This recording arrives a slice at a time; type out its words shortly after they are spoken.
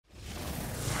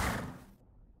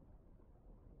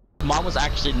mine was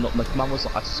actually not. Mine was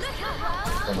like.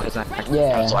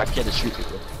 Yeah. So I get to shoot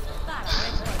people.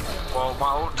 Well, my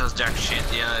ult does jack shit.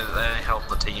 You know, they help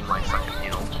the team like fucking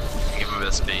heal, give them a bit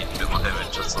of speed, a bit more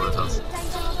damage. That's all it does.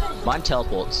 Mine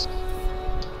teleports.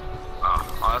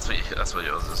 Oh, that's what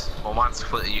yours is. Well, mine's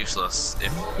completely useless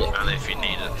only if you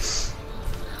need it.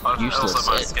 Useless.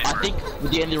 Also, I think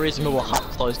the only reason we were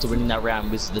close to winning that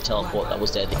round was the teleport that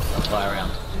was there the entire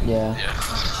round. Yeah.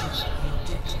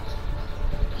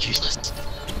 Useless.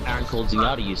 Aaron called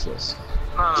Zenyatta useless.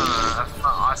 No,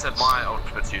 I said my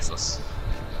ultimate's useless.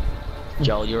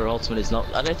 Joel, your ultimate is not.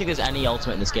 I don't think there's any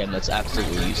ultimate in this game that's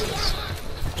absolutely useless.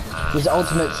 There's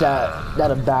ultimates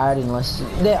that are bad unless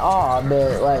there are,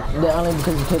 but like they're only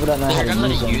because people don't know how to There are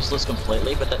none use that are them. useless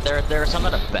completely, but there are some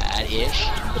that are bad-ish,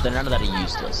 but there are none of that are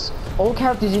useless. All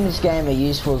characters in this game are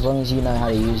useful as long as you know how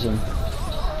to use them.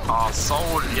 Oh,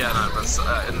 Soldier, yeah, no, but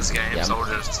in this game,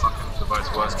 Soldier is fucking the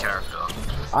most worst character.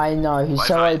 I know, he's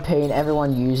so OP and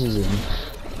everyone uses him.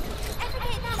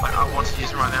 Like, I want to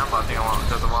use him right now, but I think I want,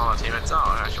 because of one of my teammates,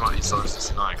 I actually might use Soldier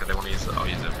 69, because they want to use it, I'll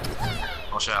use him.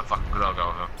 I'll show you how fucking good I'll go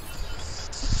with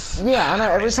him. Yeah, I know,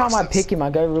 every time I pick him, I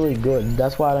go really good.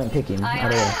 That's why I don't pick him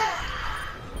at all.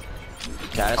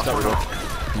 Okay, I just got rid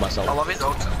of myself. I love his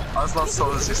ult. I just love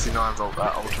Soldier 69's ult,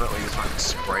 ultimately he just fucking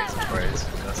sprays and sprays.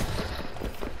 Yes.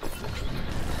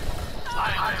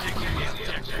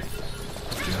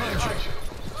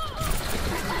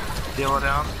 Dealer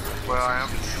down, where I am.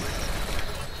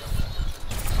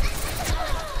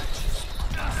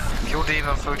 Kill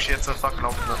D.Va, Fuchsia, it's a fucking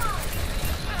ultimate.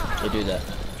 They do that.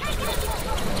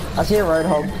 I see a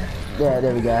Roadhog. Yeah,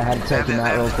 there we go. I had to take him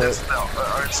out real quick. There's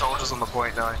our own soldiers on the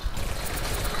point now.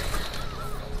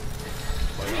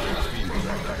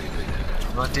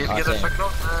 Did we get a fucking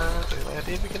ult?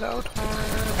 Did we get out?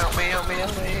 Help me.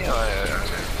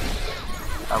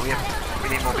 We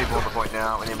need more people on the point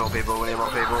now. We need more people. I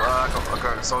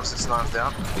got Soldier 69's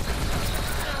down.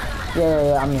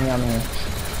 Yeah, I'm here.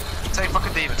 Take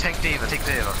fucking D.Va, take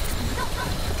D.Va.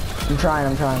 I'm trying.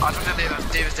 I took the D.Va.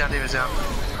 Diva's down.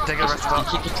 Take the rest of them.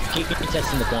 Keep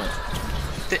testing the point.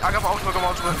 I got my ultimate.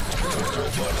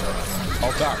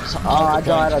 Oh god. Oh, I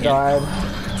died.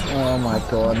 Oh my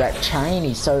god, that chain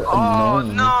is so annoying. Oh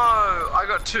no! I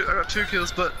got two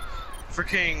kills, but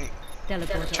freaking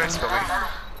Trace got me.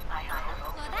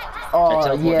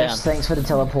 Oh yes, thanks for the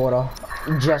teleporter.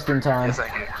 Just in time. Yes,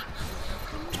 thank you.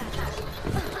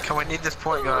 Come, we need this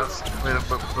point, guys. We're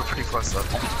pretty close though.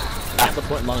 I have the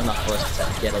point long enough for us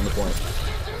to get on the point.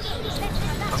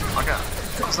 Okay.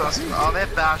 Oh, they're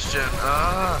Bastion.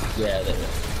 Yeah, they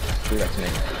do that to me.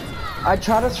 I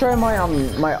tried to throw my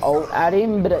my ult at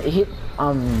him, but it hit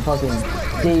fucking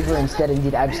D.Va instead and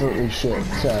did absolutely shit.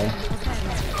 So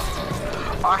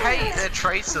I hate their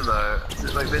Tracer though.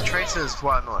 Like their Tracer is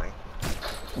quite annoying.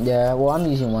 yeah, well I'm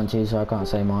using one too, so I can't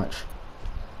say much.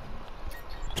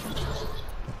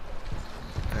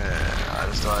 Yeah, I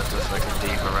just tried to fucking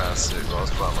D.Va around suit while I was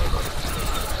quite low though.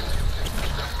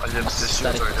 I just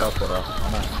shoot right now.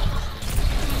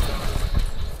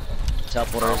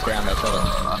 Teleporter is down, they shot it.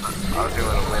 I'm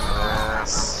gonna win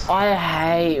this. I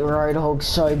hate Roadhog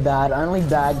so bad. Only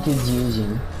bad kids use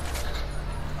him.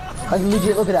 Like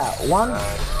legit, look at that. 1,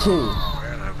 2.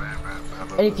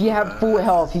 And if you have full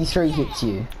health, he 3 hits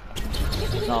you.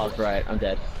 Oh great, I'm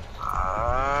dead.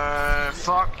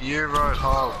 Fuck you,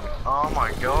 Roadhog. Oh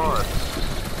my god.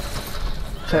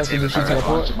 Tracy, did she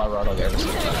teleport? My Roadhog ever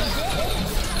since.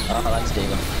 Oh, that's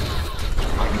D.Va.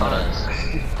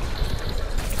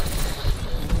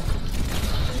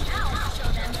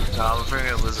 We're probably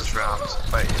gonna lose this round.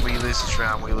 Wait, we lose this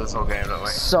round, we lose the whole game, don't we?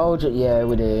 Soldier, yeah,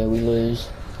 we do. We lose.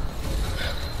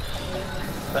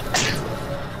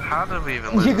 How did we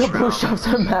even lose You this got round? pushed off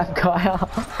the map, Kyle.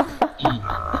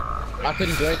 I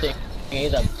couldn't do anything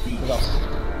either.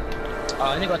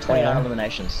 I only got 29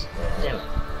 eliminations. Damn.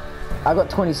 I got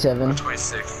 27.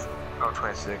 26. Oh,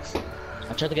 26.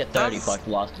 I tried to get 30 for like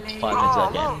the last 5 minutes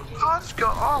of that game. Punch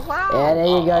got. Oh wow. Yeah, there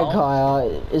you go, Kyle.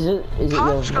 Is it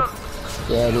Punch your? got.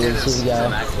 Yeah, it is. Here we go.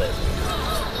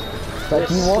 But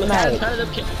you what, mate?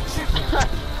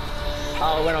 Oh,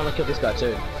 I went on to kill this guy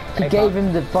too. He gave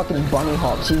him the fucking bunny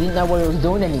hops. He didn't know what he was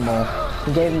doing anymore.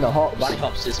 He gave him the hops. Bunny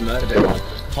hops just murdered everyone.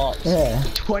 Hops. Yeah.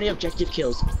 20 objective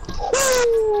kills.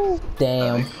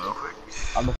 Damn. Real quick.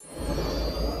 I'm a